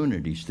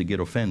opportunities to get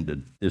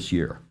offended this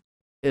year,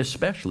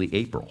 especially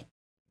April.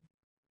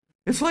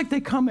 It's like they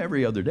come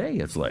every other day.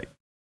 It's like,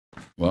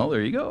 well,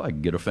 there you go. I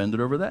can get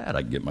offended over that.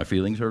 I can get my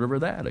feelings hurt over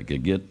that. I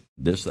could get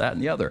this, that,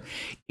 and the other.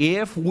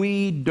 If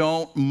we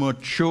don't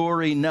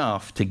mature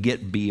enough to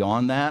get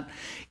beyond that,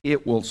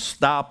 it will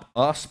stop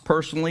us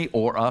personally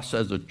or us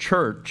as a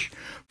church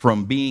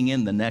from being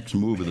in the next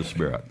move of the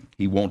Spirit.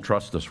 He won't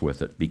trust us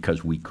with it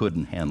because we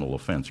couldn't handle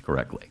offense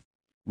correctly.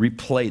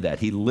 Replay that.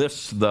 He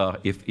lists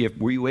if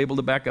were you able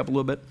to back up a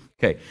little bit?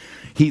 Okay.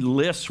 He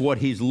lists what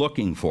he's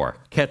looking for.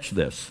 Catch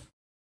this.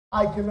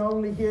 I can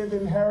only give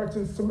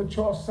inheritance to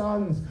mature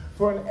sons,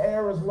 for an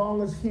heir, as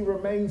long as he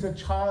remains a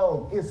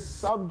child, is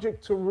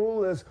subject to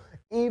rulers,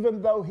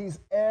 even though he's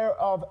heir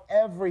of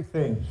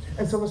everything.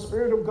 And so the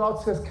Spirit of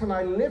God says, can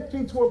I lift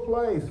you to a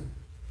place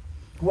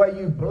where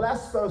you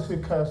bless those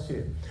who curse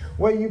you,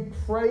 where you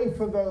pray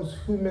for those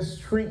who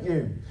mistreat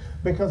you?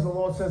 Because the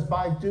Lord says,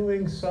 by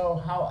doing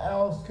so, how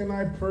else can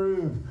I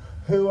prove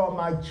who are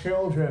my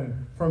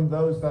children from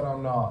those that are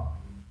not?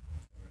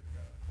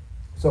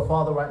 So,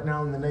 Father, right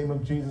now, in the name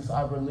of Jesus,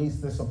 I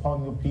release this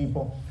upon your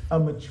people: a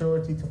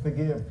maturity to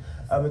forgive,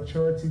 a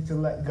maturity to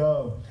let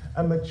go,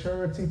 a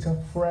maturity to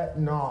fret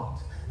not,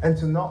 and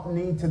to not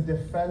need to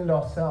defend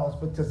ourselves,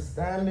 but to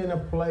stand in a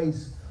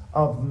place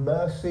of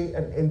mercy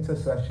and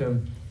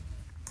intercession.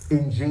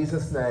 In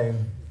Jesus' name.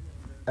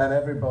 And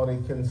everybody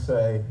can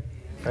say,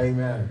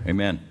 amen.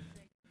 Amen.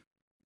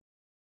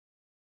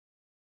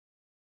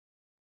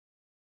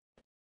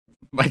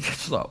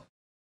 So,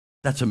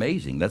 that's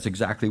amazing. That's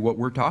exactly what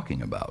we're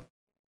talking about.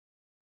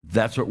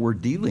 That's what we're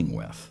dealing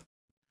with.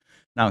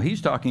 Now,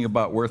 he's talking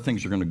about where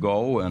things are going to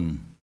go,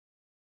 and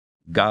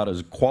God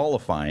is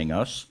qualifying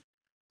us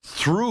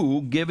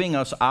through giving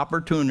us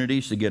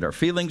opportunities to get our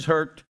feelings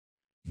hurt,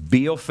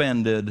 be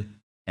offended,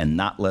 and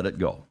not let it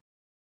go.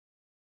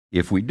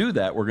 If we do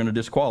that, we're going to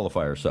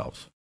disqualify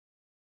ourselves.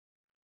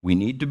 We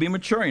need to be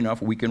mature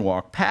enough we can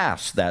walk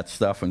past that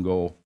stuff and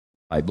go,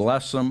 I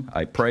bless them,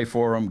 I pray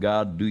for them,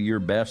 God, do your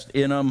best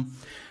in them.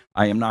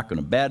 I am not going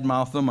to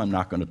badmouth them. I'm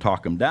not going to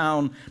talk them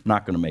down. I'm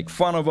not going to make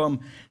fun of them.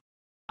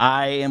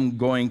 I am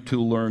going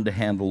to learn to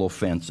handle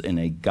offense in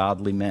a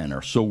godly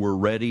manner, so we're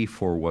ready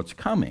for what's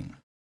coming.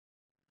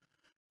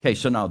 Okay,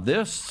 so now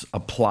this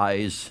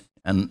applies,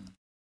 and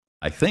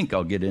I think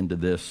I'll get into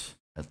this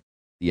at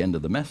the end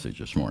of the message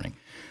this morning.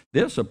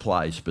 This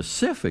applies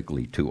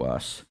specifically to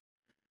us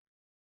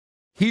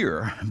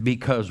here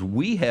because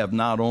we have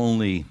not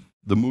only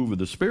the move of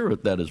the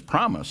Spirit that is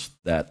promised,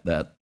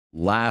 that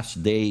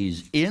last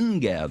days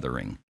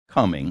ingathering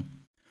coming,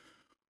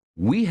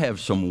 we have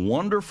some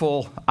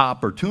wonderful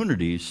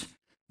opportunities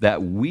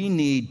that we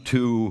need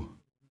to,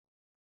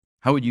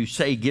 how would you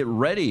say, get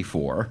ready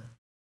for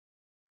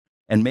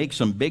and make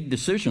some big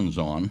decisions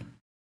on.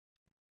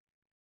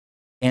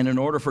 And in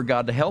order for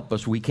God to help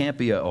us, we can't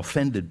be an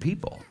offended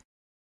people.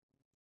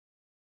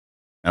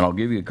 And I'll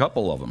give you a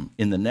couple of them.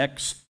 In the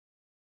next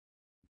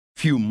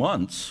few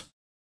months,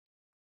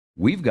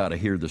 we've got to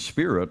hear the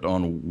Spirit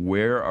on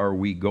where are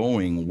we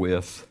going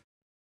with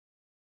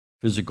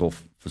physical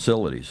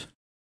facilities.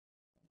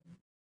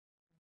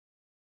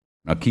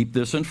 Now keep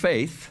this in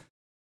faith.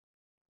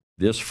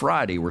 This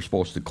Friday we're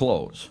supposed to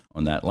close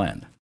on that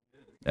land.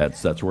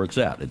 That's where it's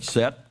at. It's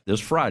set. This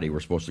Friday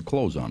we're supposed to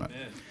close on it.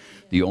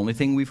 The only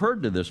thing we've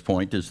heard to this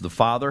point is the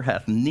Father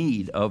hath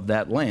need of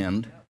that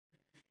land.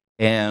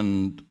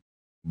 And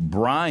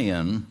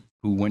Brian,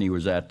 who when he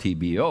was at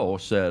TBO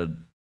said,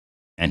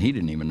 and he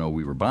didn't even know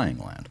we were buying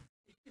land.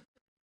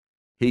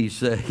 He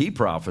said, he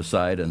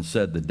prophesied and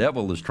said, the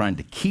devil is trying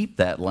to keep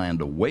that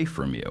land away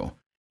from you.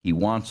 He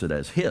wants it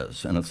as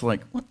his. And it's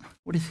like, what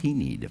does he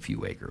need a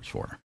few acres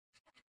for?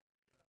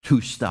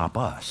 To stop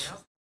us.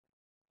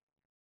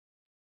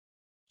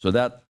 So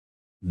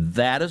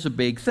that is a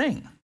big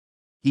thing.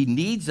 He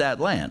needs that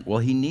land. Well,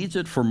 he needs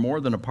it for more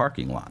than a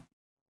parking lot.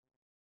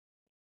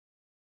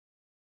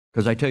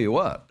 Because I tell you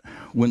what,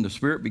 when the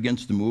Spirit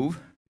begins to move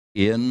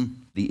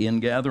in the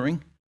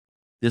ingathering,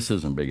 this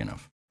isn't big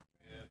enough.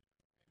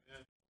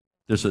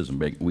 This isn't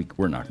big.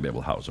 We're not going to be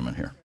able to house them in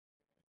here.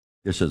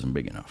 This isn't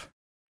big enough.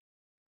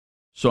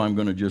 So I'm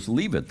going to just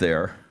leave it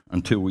there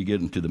until we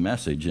get into the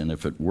message, and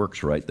if it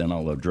works right, then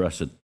I'll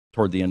address it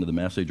toward the end of the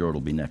message, or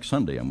it'll be next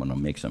Sunday. I'm going to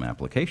make some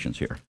applications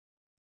here.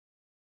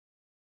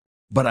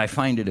 But I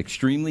find it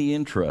extremely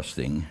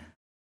interesting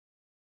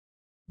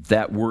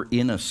that we're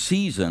in a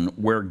season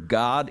where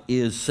God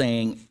is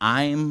saying,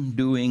 I'm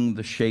doing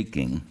the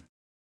shaking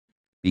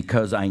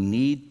because I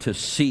need to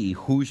see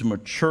who's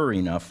mature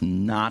enough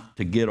not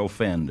to get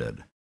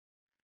offended,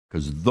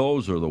 because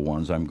those are the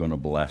ones I'm going to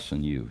bless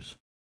and use.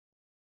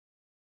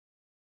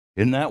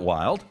 Isn't that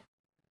wild?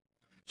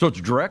 So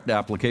it's direct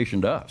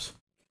application to us.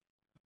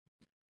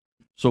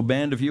 So,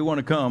 band, if you want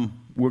to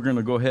come, we're going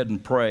to go ahead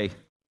and pray.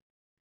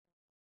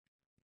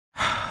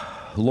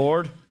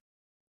 Lord,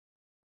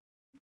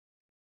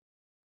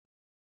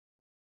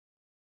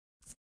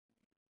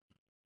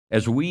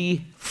 as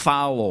we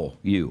follow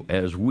you,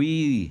 as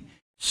we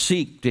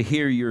seek to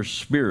hear your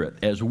Spirit,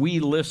 as we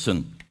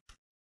listen,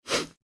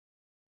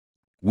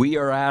 we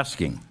are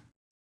asking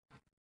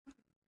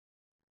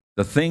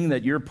the thing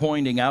that you're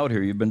pointing out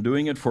here. You've been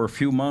doing it for a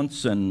few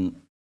months, and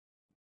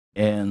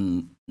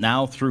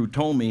now through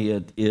Tommy,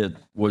 it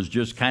was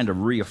just kind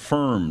of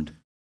reaffirmed.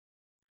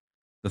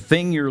 The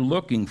thing you're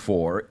looking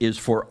for is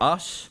for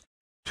us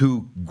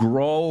to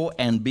grow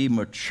and be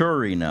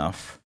mature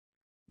enough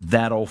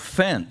that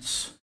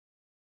offense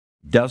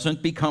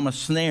doesn't become a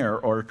snare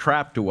or a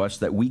trap to us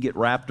that we get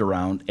wrapped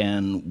around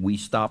and we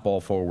stop all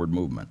forward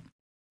movement.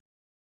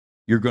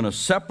 You're going to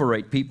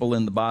separate people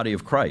in the body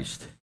of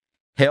Christ.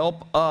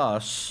 Help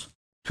us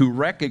to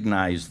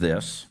recognize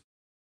this,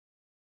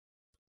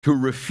 to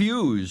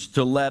refuse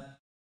to let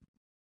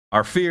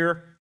our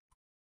fear,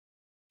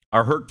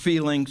 our hurt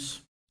feelings,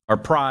 our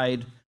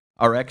pride,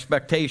 our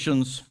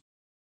expectations,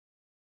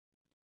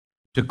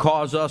 to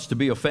cause us to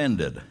be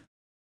offended.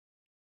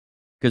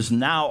 Because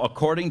now,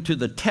 according to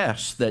the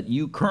tests that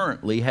you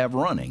currently have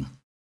running,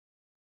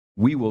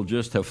 we will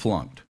just have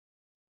flunked.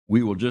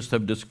 We will just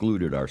have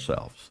discluded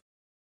ourselves.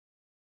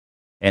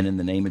 And in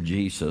the name of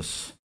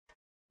Jesus,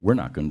 we're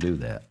not going to do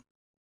that.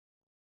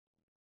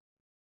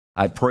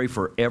 I pray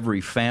for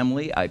every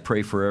family. I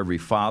pray for every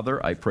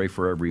father. I pray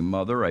for every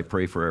mother. I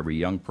pray for every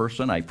young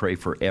person. I pray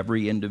for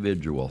every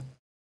individual.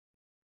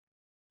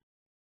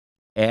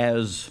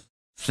 As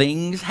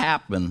things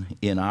happen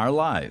in our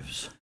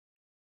lives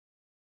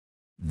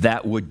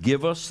that would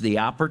give us the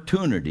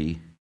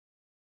opportunity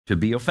to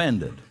be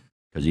offended,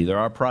 because either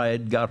our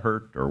pride got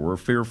hurt or we're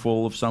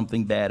fearful of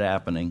something bad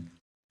happening,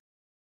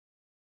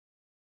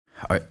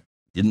 or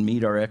didn't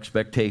meet our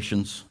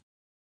expectations,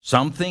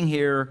 something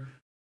here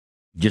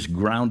just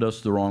ground us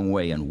the wrong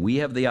way, and we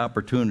have the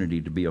opportunity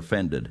to be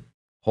offended.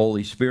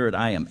 Holy Spirit,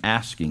 I am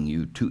asking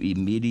you to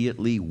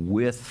immediately,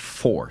 with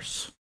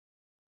force,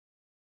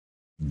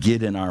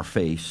 get in our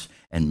face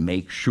and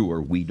make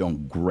sure we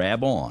don't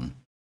grab on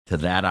to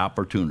that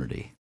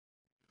opportunity.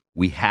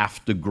 We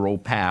have to grow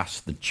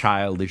past the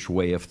childish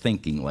way of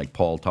thinking, like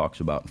Paul talks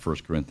about in 1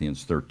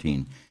 Corinthians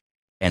 13,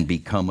 and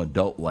become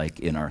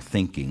adult-like in our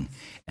thinking.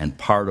 And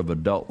part of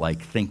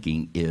adult-like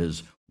thinking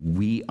is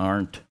we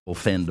aren't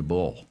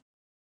offendable.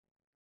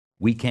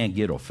 We can't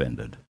get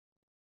offended.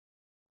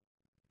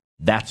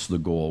 That's the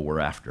goal we're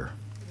after.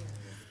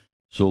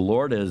 So,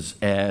 Lord,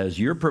 as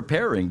you're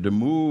preparing to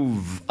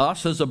move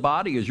us as a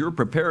body, as you're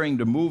preparing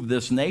to move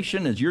this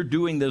nation, as you're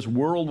doing this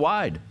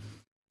worldwide,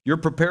 you're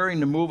preparing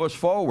to move us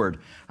forward.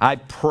 I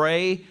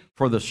pray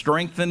for the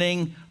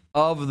strengthening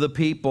of the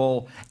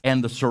people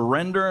and the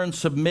surrender and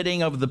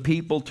submitting of the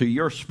people to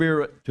your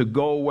Spirit to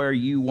go where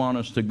you want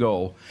us to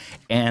go,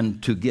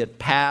 and to get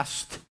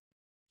past,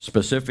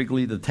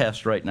 specifically the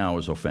test right now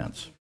is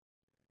offense.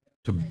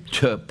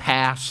 To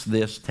pass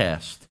this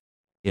test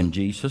in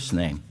Jesus'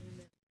 name.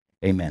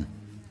 Amen.